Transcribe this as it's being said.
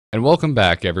And welcome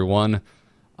back, everyone.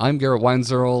 I'm Garrett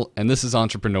Weinzierl, and this is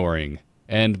Entrepreneuring.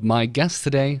 And my guest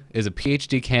today is a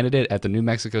PhD candidate at the New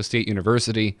Mexico State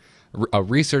University, a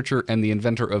researcher and the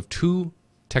inventor of two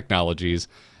technologies,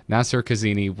 Nasser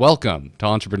Khazeni. Welcome to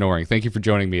Entrepreneuring. Thank you for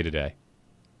joining me today.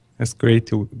 It's great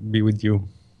to be with you.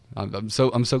 I'm so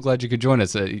glad you could join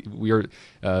us. We are,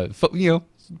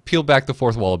 peel back the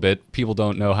fourth wall a bit. People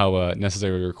don't know how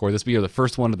necessary we record this, but you're the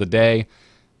first one of the day.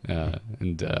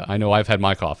 And I know I've had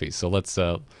my coffee, so let's.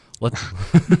 I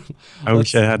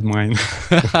wish I had mine.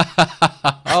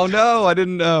 Oh no, I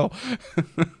didn't know.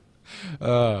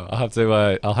 I'll have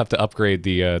to upgrade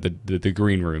the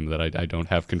green room that I don't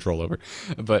have control over.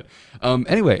 But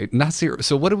anyway, Nasir.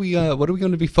 So what are we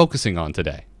going to be focusing on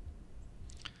today?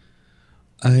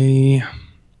 I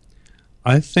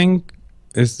think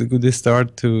it's a good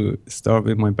start to start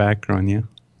with my background. Yeah.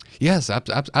 Yes,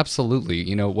 absolutely.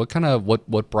 You know, what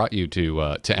brought you to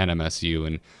NMSU,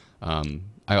 and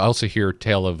I also hear a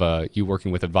tale of you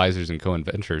working with advisors and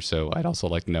co-inventors. So I'd also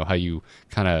like to know how you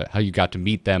got to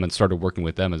meet them and started working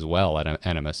with them as well at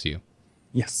NMSU.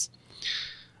 Yes.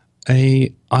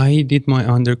 I did my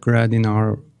undergrad in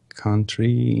my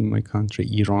country,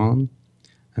 Iran,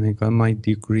 and I got my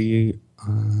degree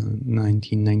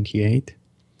 1998.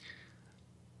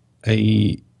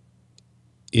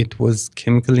 It was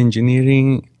chemical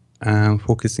engineering and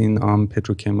focusing on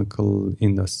petrochemical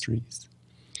industries.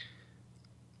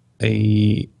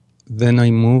 Then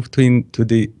I moved into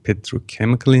the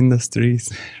petrochemical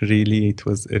industries. Really, it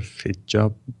was a fit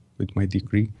job with my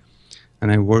degree.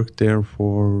 And I worked there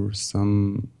for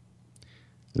some,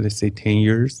 let's say, 10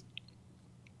 years.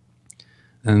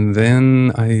 And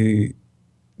then I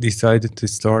decided to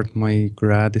start my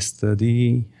grad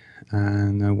study,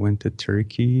 and I went to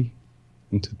Turkey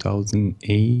in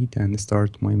 2008 and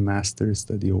start my master's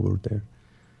study over there.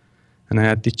 And I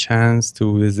had the chance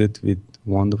to visit with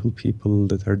wonderful people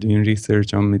that are doing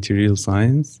research on material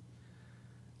science.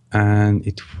 And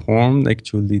it formed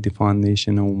actually the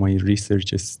foundation of my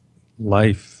research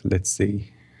life, let's say,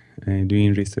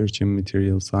 doing research in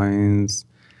material science.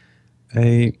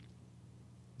 There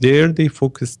they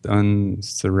focused on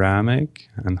ceramic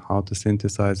and how to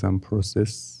synthesize and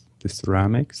process the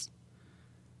ceramics.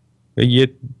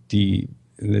 Yet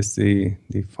let's say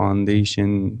the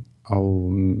foundation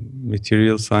of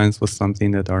material science was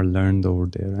something that I learned over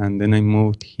there. And then I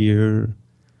moved here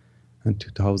in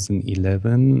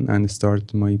 2011 and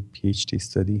started my PhD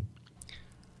study.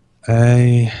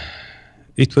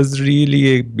 It was really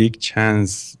a big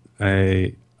chance.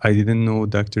 I didn't know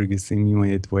Dr. Ghassemi, my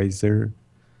advisor,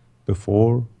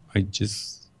 before. I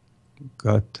just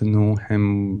got to know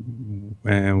him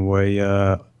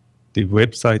via the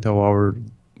website of our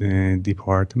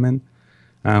department.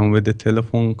 And with the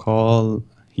telephone call,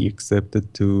 he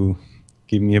accepted to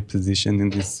give me a position in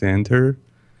the center.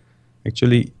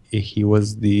 Actually, he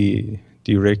was the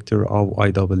director of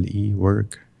IEE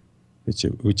work,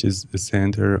 which is a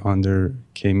center under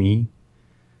ChemE.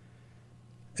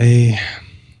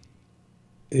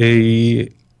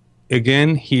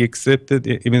 Again, he accepted,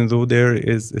 even though there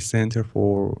is a center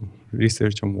for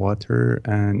research on water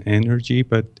and energy,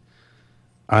 but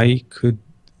I could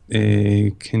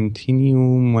continue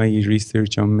my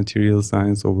research on material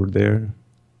science over there,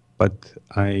 but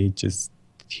I just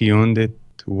tuned it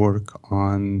to work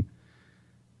on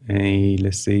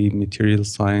let's say, material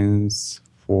science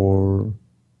for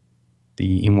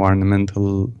the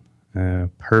environmental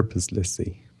purpose, let's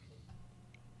say.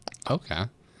 Okay.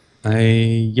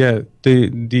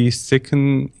 The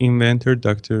second inventor,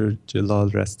 Dr. Jalal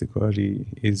Rastegary,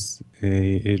 is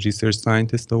a research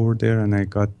scientist over there, and I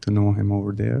got to know him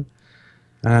over there.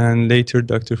 And later,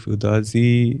 Dr.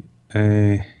 Foudazi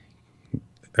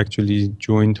actually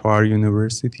joined to our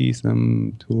university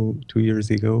some two years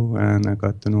ago, and I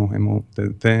got to know him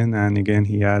then. And again,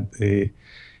 he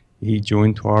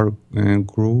joined to our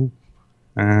group.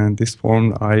 And this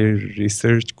formed our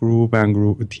research group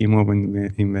and a team of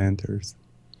inventors.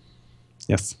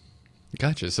 Yes.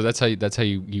 Gotcha. So that's how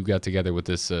you got together with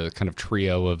this kind of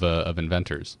trio of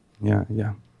inventors. Yeah.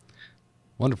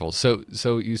 Wonderful. So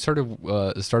you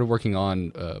started working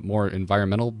on more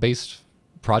environmental based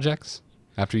projects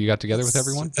after you got together with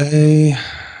everyone.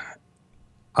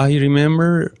 I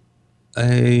remember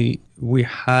we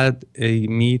had a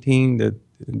meeting that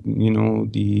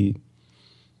the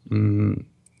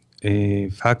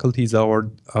faculties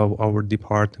of our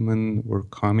department were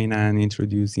coming and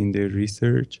introducing their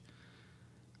research.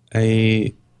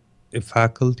 A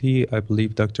faculty, I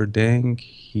believe Dr. Deng,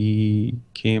 he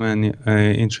came and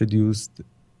introduced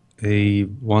a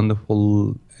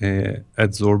wonderful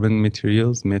adsorbent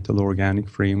materials, metal organic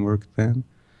framework then.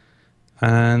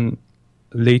 And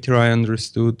later I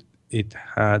understood it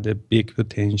had a big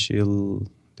potential,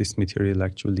 this material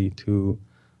actually, to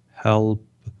help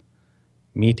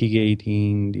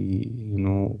mitigating the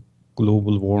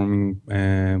global warming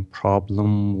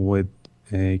problem with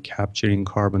capturing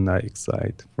carbon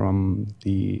dioxide from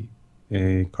the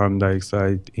carbon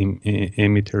dioxide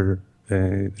emitter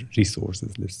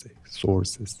resources, let's say,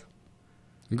 sources.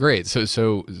 Great.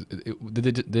 So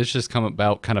did this just come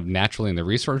about kind of naturally in the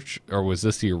research, or was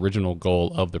this the original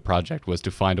goal of the project, was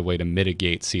to find a way to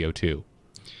mitigate CO2?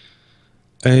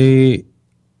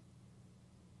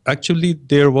 Actually,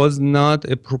 there was not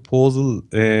a proposal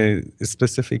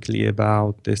specifically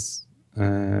about this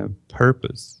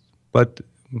purpose, but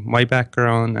my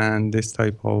background and this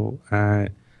type of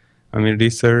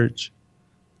research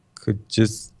could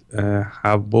just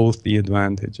have both the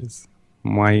advantages.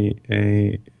 My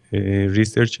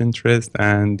research interest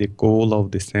and the goal of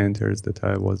the centers that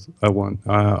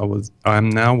I'm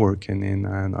now working in,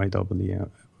 and IEEE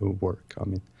work.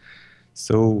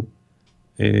 So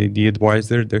the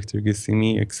advisor, Dr.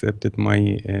 Ghassemi, accepted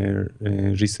my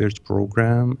research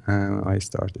program, and I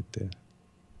started there.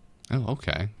 Oh,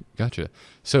 okay, gotcha.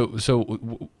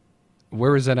 So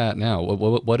where is that at now?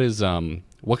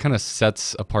 What kind of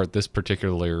sets apart this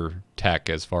particular tech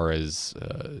as far as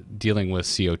dealing with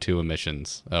CO2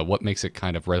 emissions? What makes it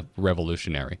kind of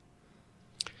revolutionary?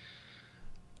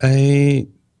 The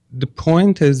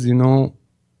point is,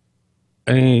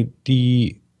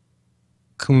 the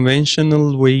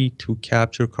conventional way to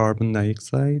capture carbon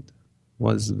dioxide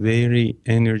was very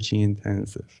energy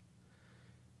intensive,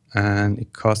 and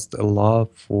it cost a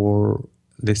lot for,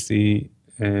 let's say,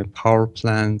 power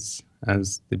plants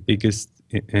as the biggest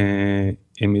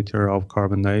emitter of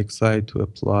carbon dioxide to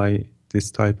apply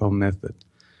this type of method.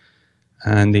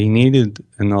 And they needed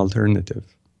an alternative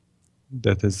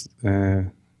that is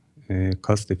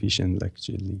cost efficient,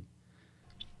 actually.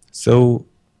 So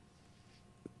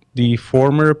the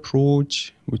former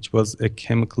approach, which was a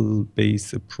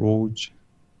chemical-based approach,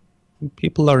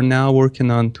 people are now working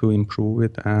on to improve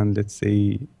it and, let's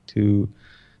say, to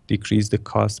decrease the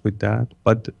cost with that.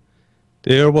 But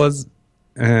there was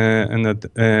an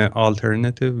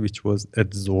alternative, which was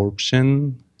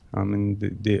adsorption,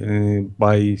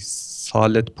 by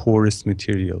solid porous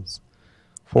materials.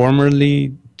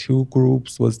 Formerly, two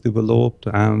groups was developed,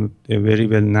 and a very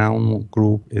well-known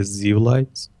group is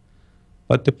zeolites.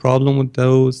 But the problem with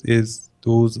those is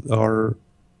those are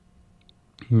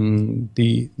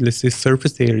let's say,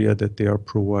 surface area that they are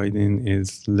providing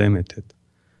is limited.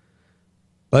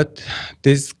 But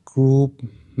this group,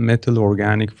 metal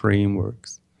organic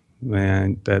frameworks,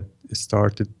 that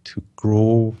started to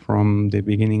grow from the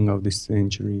beginning of this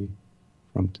century,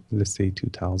 from, let's say,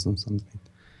 2000 something,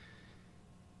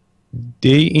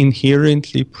 they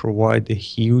inherently provide a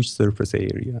huge surface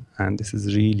area. And this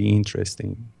is really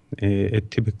interesting. A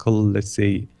typical, let's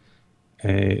say,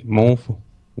 MOF,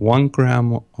 1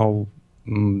 gram of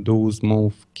those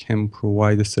MOF can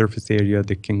provide a surface area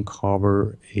that can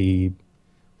cover a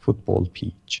football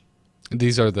pitch.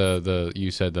 These are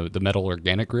you said the metal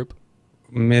organic group?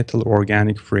 Metal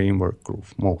organic framework group,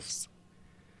 MOFs.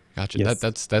 Gotcha. Yes.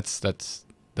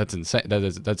 That's insane.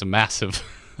 That's a massive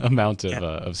amount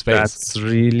of space. That's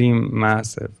really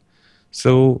massive.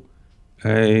 So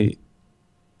it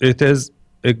is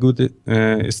a good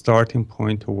starting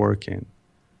point to work in.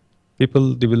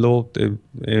 People developed a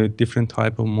different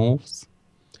type of MOFs.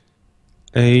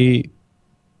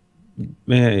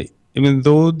 Even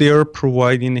though they are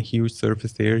providing a huge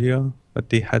surface area, but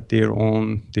they had their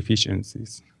own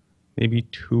deficiencies. Maybe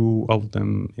two of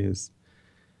them is,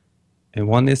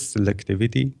 one is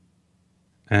selectivity,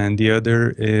 and the other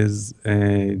is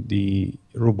the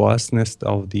robustness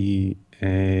of the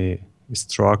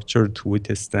structure to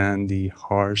withstand the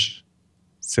harsh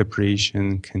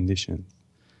separation conditions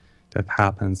that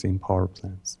happens in power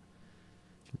plants.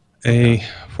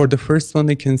 For the first one,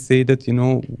 I can say that,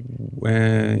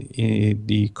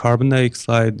 the carbon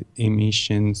dioxide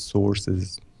emission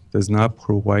sources does not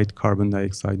provide carbon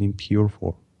dioxide in pure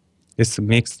form. It's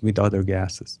mixed with other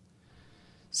gases.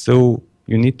 So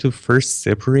you need to first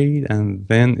separate and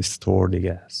then store the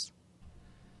gas.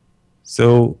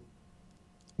 So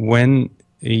when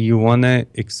you want to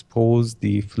expose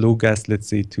the flue gas, let's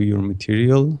say, to your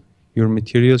material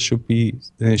should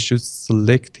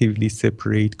selectively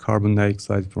separate carbon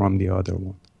dioxide from the other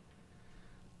one.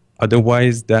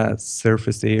 Otherwise, that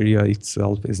surface area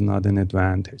itself is not an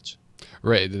advantage.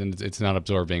 Right, and it's not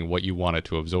absorbing what you want it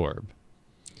to absorb.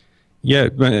 Yeah,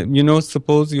 but,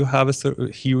 suppose you have a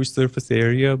huge surface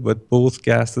area, but both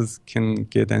gases can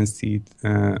get and seat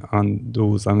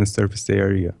on a surface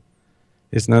area.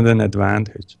 It's not an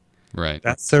advantage. Right.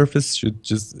 That surface should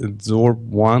just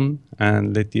absorb one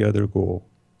and let the other go.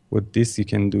 With this, you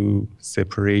can do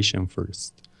separation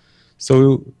first.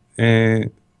 So,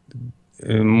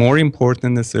 more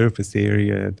important the surface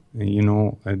area,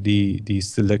 the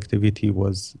selectivity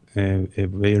was a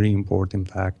very important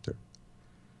factor.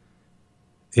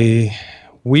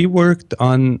 We worked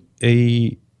on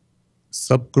a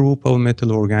subgroup of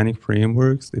metal organic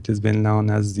frameworks. It has been known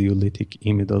as the zeolitic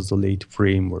imidazolate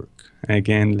framework.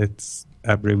 Again, let's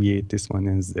abbreviate this one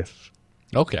as ZIF.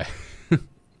 Okay.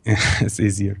 It's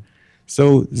easier.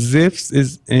 So ZIFs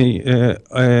is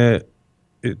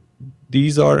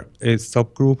these are a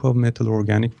subgroup of metal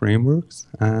organic frameworks,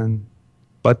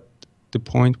 but the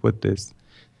point with this,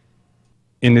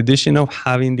 in addition of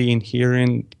having the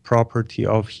inherent property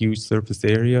of huge surface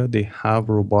area, they have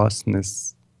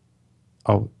robustness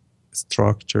of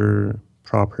structure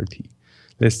property.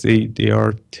 Let's say they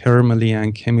are thermally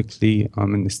and chemically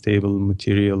stable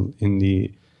material in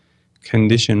the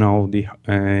condition of the,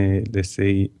 let's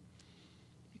say,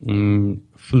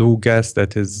 flue gas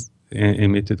that is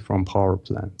emitted from power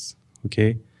plants.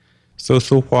 Okay, so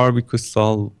far we could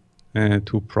solve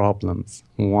two problems.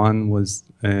 One was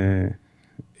a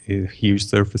huge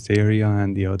surface area,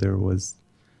 and the other was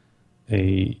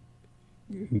a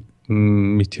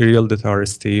material that are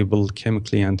stable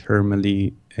chemically and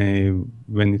thermally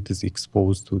when it is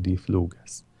exposed to the flue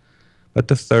gas. But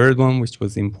the third one, which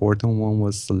was important one,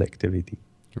 was selectivity.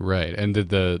 Right. And did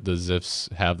the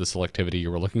ZIFs have the selectivity you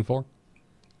were looking for?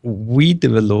 We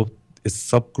developed a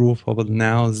subgroup of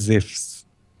now ZIFs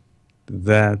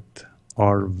that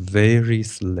are very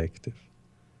selective.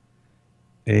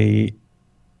 The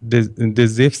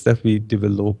ZIFs that we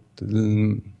developed,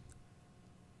 when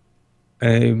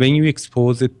you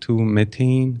expose it to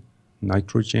methane,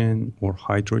 nitrogen, or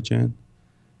hydrogen,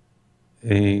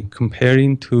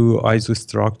 comparing to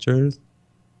isostructures,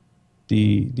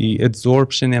 the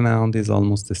absorption amount is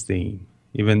almost the same,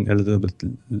 even a little bit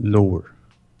lower.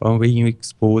 But when you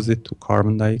expose it to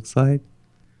carbon dioxide,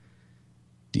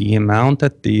 the amount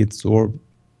that they absorb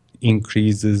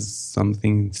increases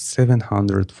something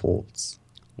 700 folds.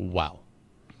 Wow.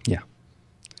 Yeah.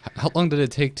 How long did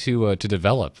it take to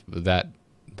develop that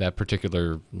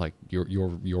particular, like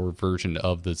your version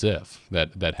of the ZIF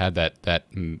that had that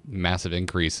massive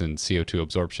increase in CO2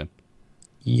 absorption?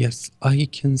 Yes, I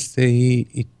can say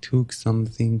it took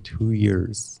something 2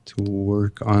 years to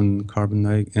work on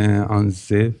on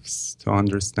ZIFs to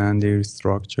understand their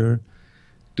structure,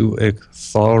 do a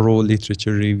thorough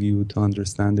literature review to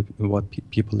understand what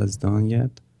people has done yet,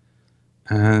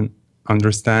 and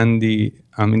understand the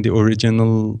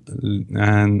original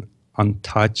and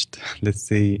untouched, let's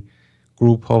say,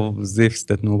 group of ZIFs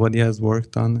that nobody has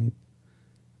worked on it,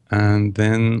 and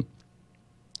then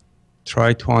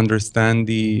try to understand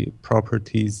the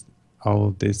properties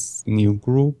of this new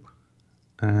group.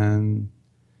 And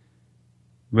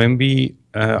when we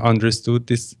understood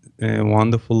this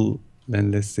wonderful,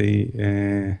 let's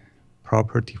say,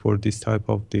 property for this type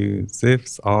of the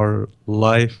ZIFs, our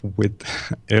life with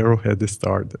Arrowhead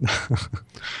started.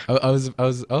 I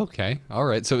was okay. All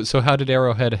right. So how did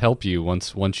Arrowhead help you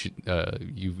once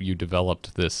you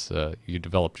developed this? You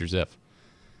developed your ZIF.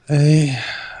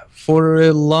 For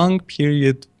a long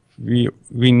period,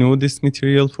 we knew this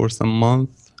material for some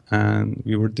months, and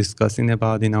we were discussing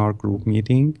about in our group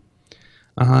meeting.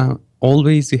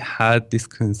 Always we had this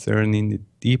concern in the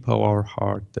deep of our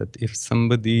heart that if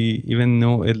somebody even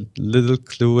know a little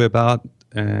clue about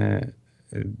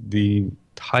the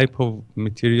type of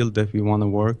material that we want to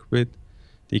work with,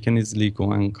 they can easily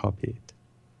go and copy it.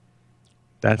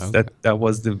 That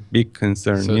was the big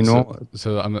concern,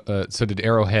 So did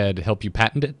Arrowhead help you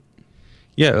patent it?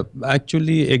 Yeah,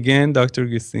 actually, again, Dr.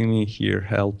 Ghassemi here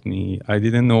helped me. I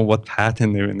didn't know what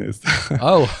patent even is.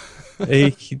 Oh.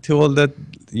 He told that,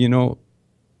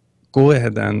 go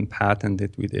ahead and patent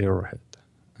it with Arrowhead.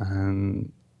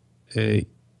 And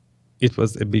it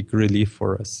was a big relief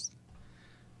for us.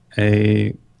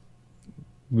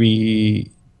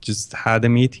 We just had a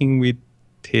meeting with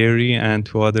Terry and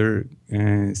two other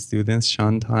students,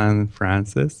 Shanta and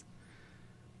Francis.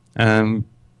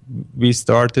 We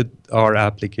started our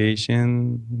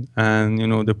application, and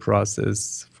the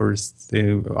process. First,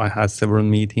 I had several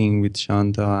meetings with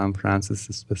Shanta and Francis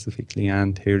specifically,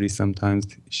 and Terry sometimes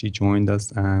she joined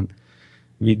us, and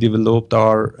we developed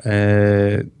our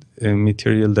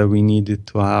material that we needed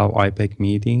to have IPAC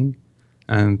meeting,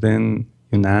 and then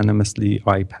unanimously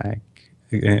IPAC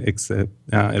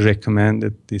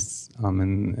recommended this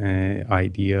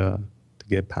idea to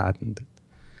get patented.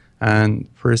 And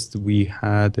first we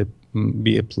had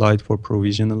we applied for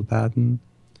provisional patent.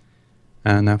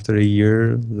 And after a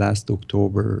year, last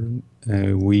October,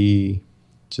 we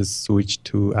just switched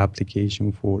to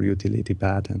application for utility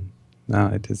patent. Now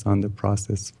it is on the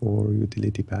process for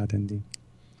utility patenting.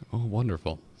 Oh,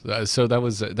 wonderful. So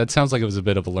that sounds like it was a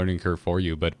bit of a learning curve for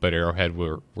you, but Arrowhead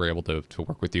were able to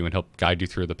work with you and help guide you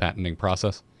through the patenting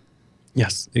process.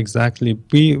 Yes, exactly.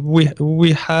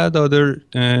 We had other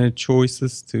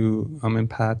choices to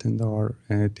patent our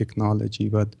technology,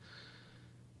 but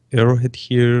Arrowhead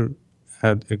here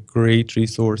had a great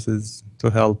resources to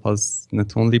help us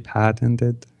not only patent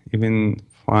it, even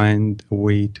find a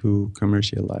way to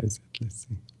commercialize it. Let's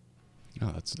see.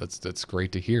 Oh, that's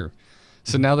great to hear.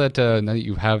 So now that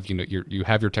you have you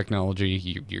have your technology,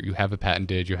 you have it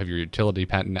patented, you have your utility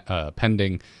patent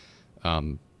pending.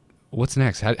 What's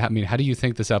next? How do you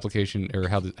think this application, or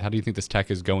how do you think this tech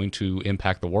is going to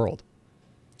impact the world?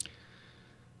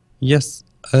 Yes,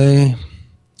 in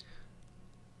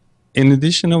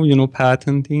addition of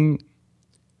patenting,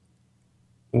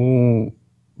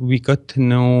 we got to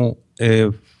know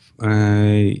if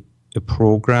a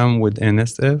program with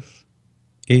NSF.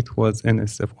 It was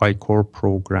NSF I-Core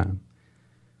program.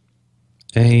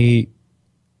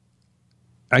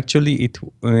 Actually,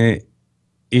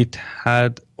 it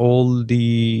had all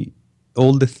the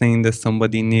thing that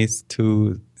somebody needs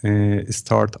to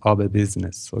start up a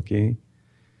business. Okay,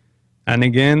 and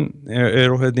again,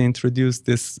 Arrowhead introduced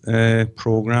this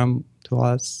program to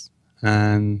us,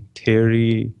 and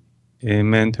Terry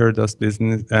mentored us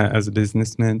as a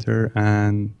business mentor,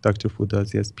 and Dr.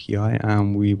 Foudazi as PI,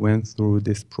 and we went through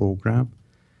this program.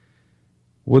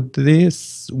 With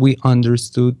this, we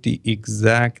understood the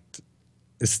exact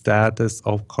status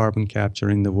of carbon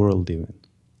capture in the world even,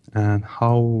 and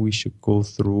how we should go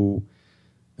through,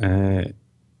 let's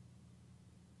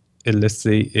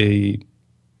say, a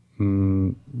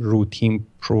routine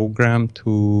program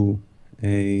to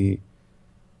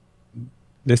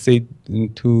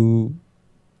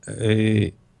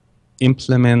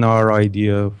implement our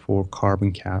idea for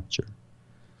carbon capture.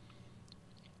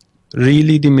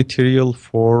 Really, the material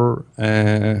for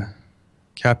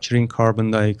capturing carbon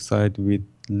dioxide with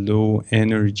low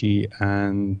energy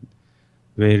and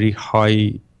very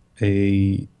high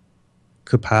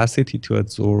capacity to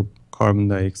absorb carbon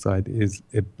dioxide is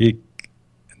a big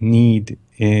need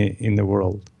in the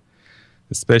world,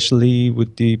 especially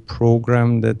with the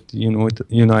program that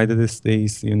United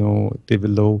States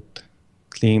developed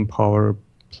clean power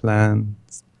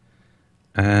plants,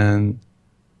 and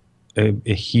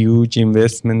a huge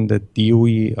investment that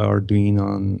DOE are doing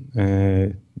on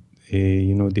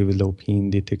developing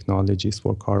the technologies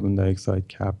for carbon dioxide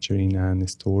capturing and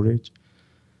storage.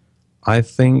 I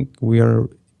think we are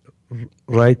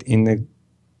right in a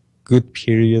good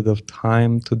period of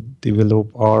time to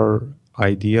develop our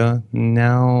idea.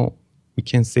 Now we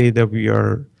can say that we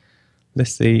are,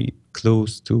 let's say,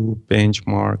 close to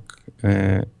benchmark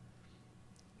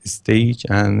stage,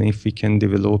 and if we can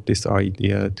develop this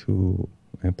idea to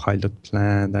a pilot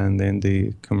plant and then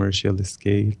the commercial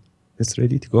scale, it's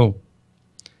ready to go.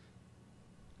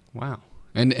 Wow.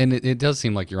 And it does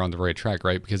seem like you're on the right track,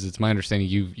 right? Because it's my understanding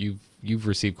you've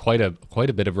received quite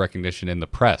a bit of recognition in the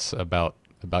press about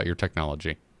your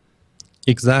technology.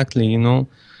 Exactly.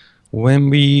 When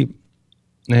we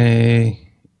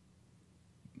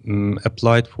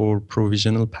applied for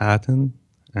provisional patent,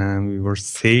 and we were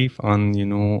safe on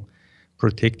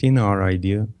protecting our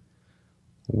idea,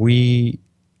 we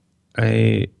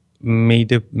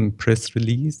made a press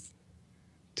release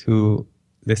to,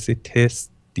 let's say,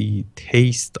 test the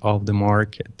taste of the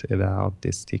market about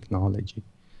this technology.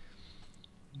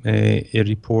 A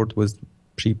report was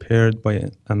prepared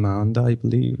by Amanda, I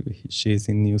believe. She's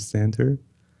in News Center,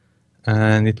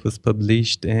 and it was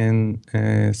published in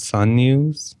Sun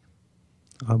News,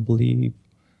 I believe,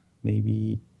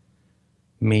 maybe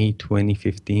May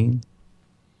 2015.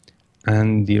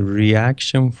 And the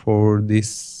reaction for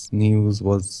this news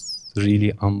was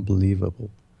really unbelievable.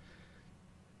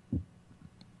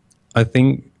 I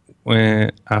think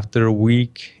after a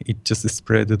week, it just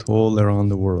spread it all around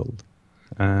the world.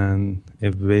 And a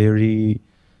very,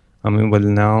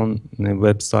 well-known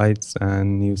websites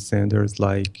and news centers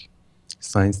like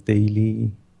Science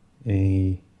Daily, the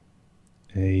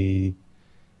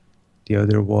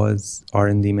other was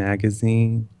R&D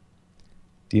Magazine,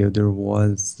 the other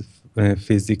was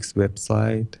Physics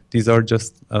website. These are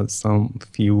just some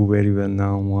few very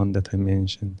well-known ones that I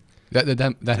mentioned. That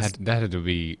had to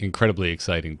be incredibly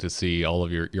exciting to see all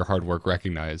of your hard work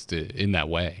recognized in that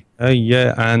way.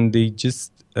 Yeah, and they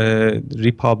just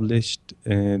republished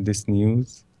this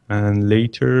news, and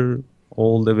later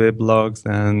all the weblogs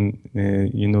and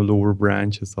lower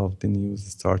branches of the news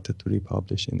started to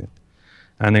republish in it.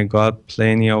 And I got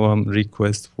plenty of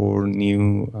requests for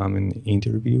new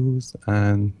interviews,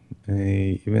 and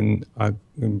even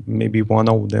maybe one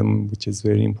of them, which is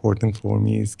very important for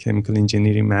me, is Chemical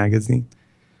Engineering magazine.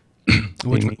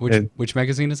 Which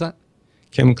magazine is that?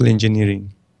 Chemical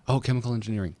Engineering. Oh, Chemical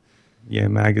Engineering. Yeah,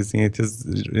 magazine. It is,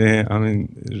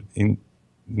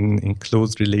 in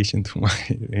close relation to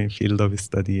my field of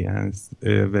study, and it's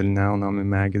well-known. I'm a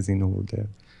magazine over there.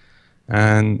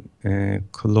 And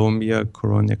Columbia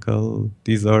Chronicle.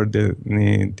 These are the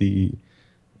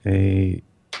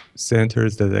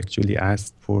centers that actually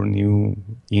asked for new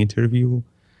interview,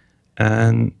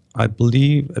 and I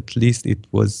believe at least it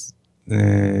was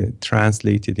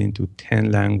translated into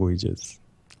 10 languages.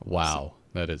 Wow,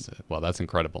 that's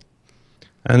incredible.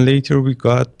 And later we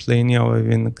got plenty of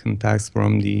even contacts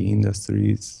from the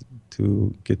industries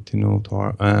to get to know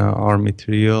our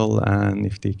material, and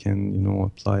if they can,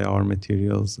 apply our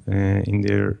materials in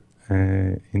their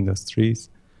industries.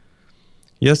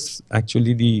 Yes,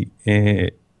 actually the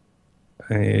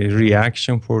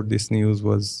reaction for this news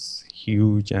was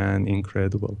huge and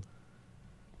incredible.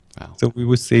 Wow. So we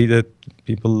would say that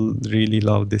people really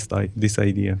love this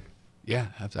idea. Yeah,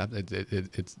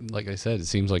 it's like I said, it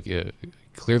seems like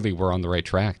clearly we're on the right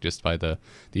track just by the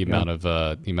amount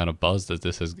of buzz that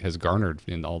this has garnered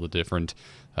in all the different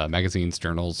magazines,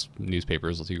 journals,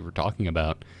 newspapers that you were talking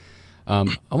about. I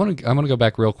want to go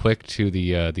back real quick to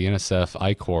the NSF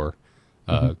I-Corps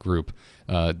group.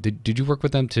 Did you work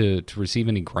with them to receive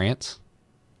any grants?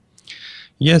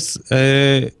 Yes,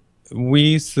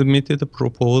 we submitted a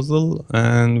proposal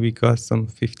and we got some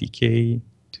 50K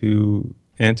to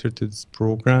enter to this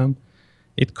program.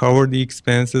 It covered the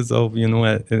expenses of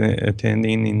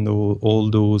attending in all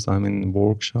those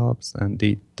workshops and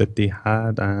that they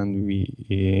had, and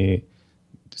we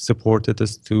supported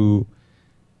us to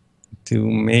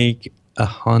make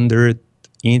 100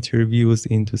 interviews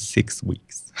into 6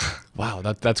 weeks. Wow,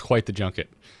 that's quite the junket.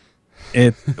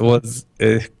 It was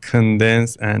a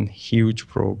condensed and huge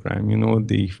program.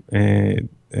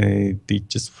 They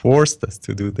just forced us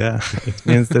to do that. It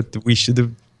means that we should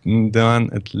have done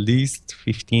at least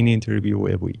 15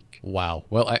 interviews a week. Wow.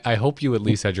 Well, I hope you at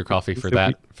least had your coffee for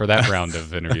that round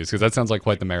of interviews, because that sounds like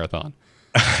quite the marathon.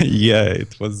 Yeah,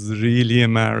 it was really a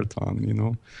marathon,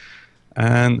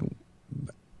 and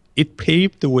it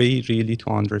paved the way really to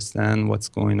understand what's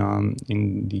going on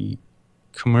in the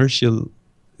commercial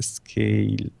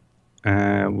scale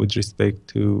with respect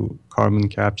to carbon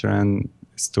capture and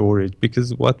storage,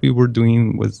 because what we were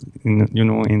doing was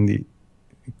in the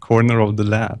corner of the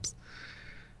labs,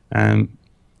 and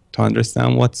to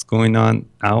understand what's going on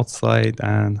outside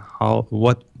and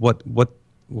what's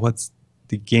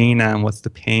the gain and what's the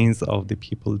pains of the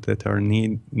people that are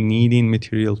needing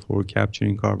material for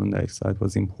capturing carbon dioxide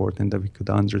was important, that we could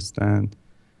understand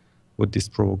with this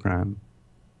program.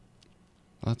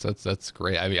 That's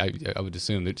great. I mean, I would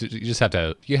assume that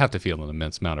you have to feel an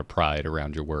immense amount of pride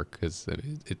around your work, because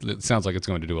it sounds like it's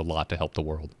going to do a lot to help the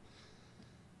world.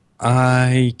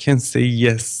 I can say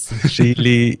yes.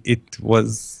 Really, it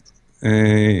was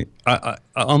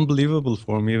unbelievable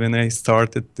for me when I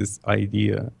started this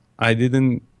idea. I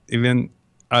couldn't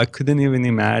even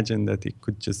imagine that it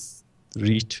could just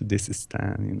reach this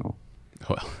stand,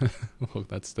 Well,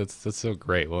 that's so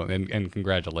great. Well, and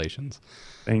congratulations.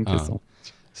 Thank you so much.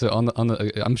 So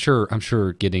I'm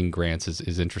sure getting grants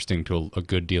is interesting to a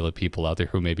good deal of people out there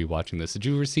who may be watching this. Did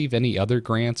you receive any other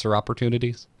grants or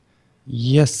opportunities?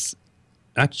 Yes,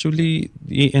 actually,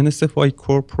 the NSF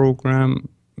I-Corps program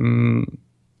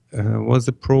was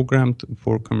a program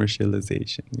for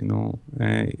commercialization.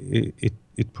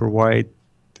 It provided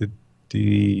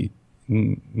the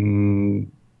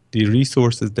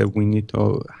resources that we need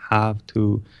to have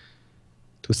to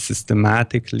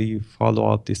systematically follow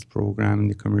up this program in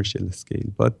the commercial scale.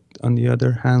 But on the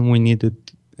other hand, we needed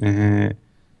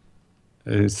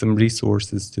some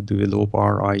resources to develop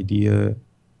our idea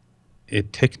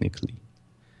technically.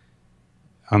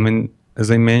 I mean,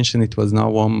 as I mentioned, it was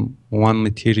not one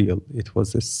material. It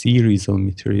was a series of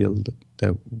material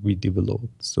that we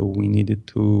developed. So we needed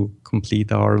to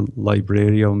complete our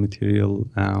library of material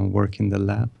and work in the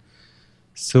lab.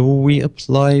 So we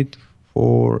applied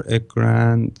for a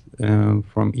grant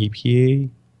from EPA,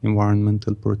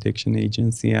 Environmental Protection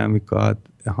Agency, and we got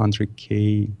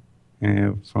 100K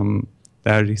from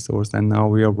that resource. And now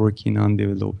we are working on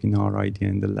developing our idea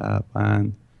in the lab,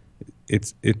 and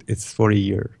it's for a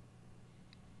year.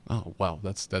 Oh wow,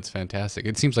 that's fantastic.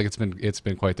 It seems like it's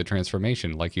been quite the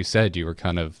transformation. Like you said, you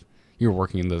you're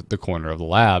working in the corner of the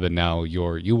lab, and now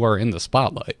you are in the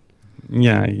spotlight.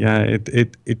 Yeah, yeah.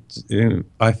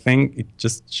 I think it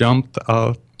just jumped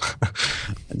out,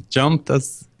 jumped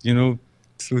us,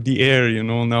 through the air,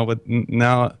 now. But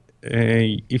now,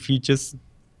 if you just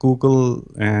Google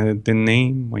the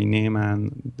name, my name,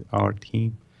 and our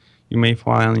team, you may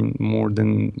find more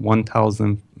than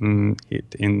 1,000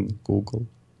 hit in Google.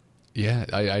 Yeah,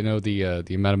 I know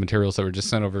the amount of materials that were just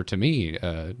sent over to me.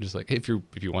 Just like, hey, if you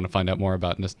want to find out more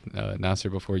about Nasser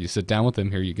before you sit down with him,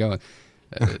 here you go.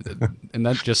 And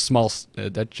that just small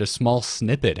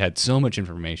snippet had so much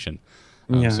information.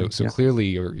 So clearly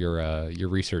your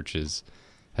research has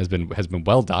been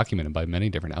well documented by many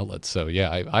different outlets. So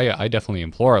yeah, I definitely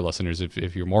implore our listeners,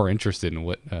 if you're more interested in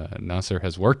what Nasser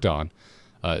has worked on,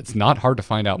 it's not hard to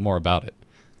find out more about it.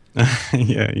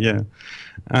 Yeah.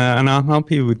 And I'm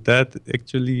happy with that.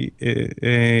 Actually,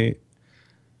 the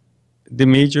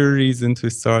major reason to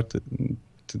start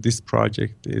to this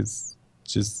project is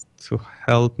just to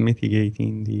help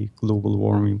mitigating the global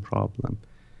warming problem.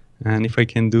 And if I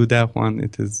can do that one,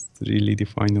 it is really the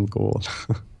final goal.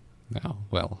 No,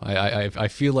 well, I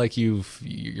feel like you're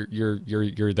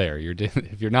there.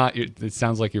 If you're not, it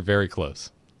sounds like you're very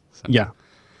close. So, yeah.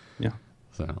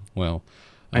 So well,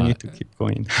 I need to keep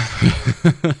going.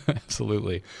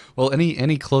 Absolutely. Well,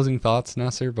 any closing thoughts,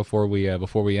 Nasser, before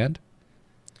we end?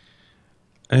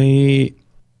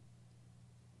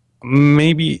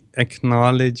 Maybe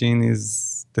acknowledging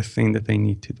is the thing that I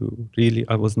need to do. Really,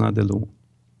 I was not alone.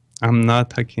 I'm not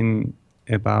talking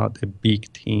about a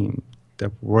big team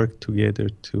that worked together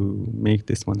to make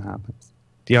this one happen.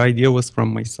 The idea was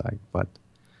from my side, but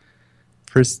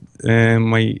first,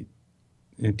 my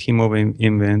team of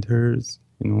inventors,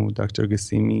 Dr.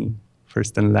 Ghassemi,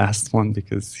 first and last one,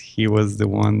 because he was the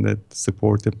one that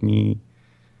supported me,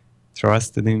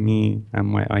 trusted in me and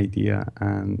my idea,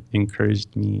 and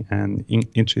encouraged me and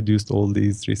introduced all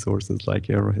these resources like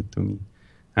Arrowhead to me.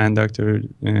 And Dr.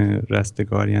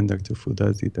 Rastegary and Dr.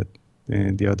 Foudazi, that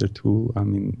the other two,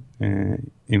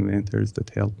 inventors that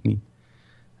helped me.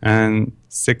 And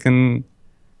second,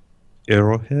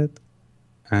 Arrowhead,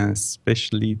 and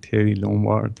especially Terry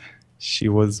Lombard. She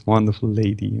was a wonderful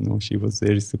lady, she was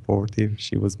very supportive.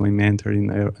 She was my mentor in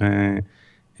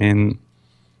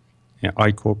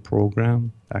ICOR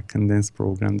program, that condensed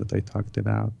program that I talked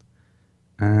about.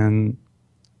 And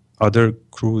other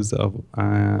crews of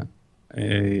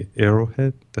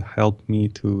Arrowhead that helped me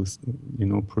to,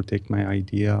 protect my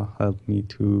idea, helped me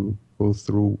to go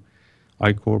through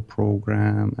ICOR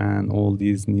program and all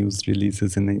these news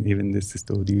releases and even this is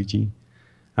the ODUG.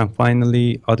 And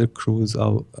finally, other crews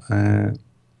of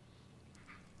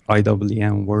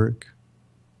IWM work.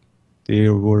 They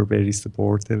were very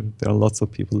supportive. There are lots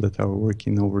of people that are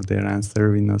working over there and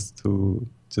serving us to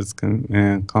just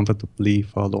comfortably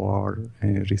follow our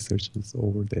researches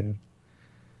over there.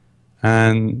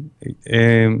 And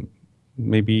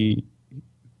maybe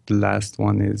the last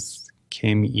one is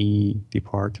ChemE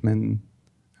department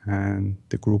and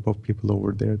the group of people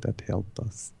over there that helped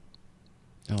us.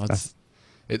 Oh,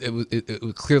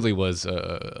 it clearly was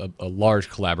a large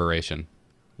collaboration.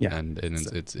 Yeah, and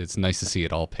it's nice to see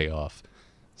it all pay off.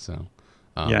 So,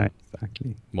 yeah,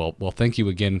 exactly. Well, thank you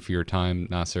again for your time,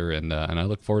 Nasser, and I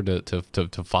look forward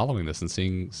to following this and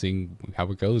seeing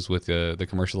how it goes with the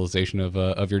commercialization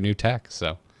of your new tech.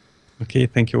 So, okay,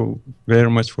 thank you very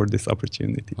much for this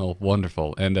opportunity. Oh,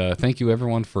 wonderful, and thank you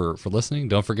everyone for listening.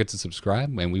 Don't forget to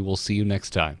subscribe, and we will see you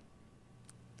next time.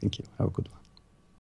 Thank you. Have a good one.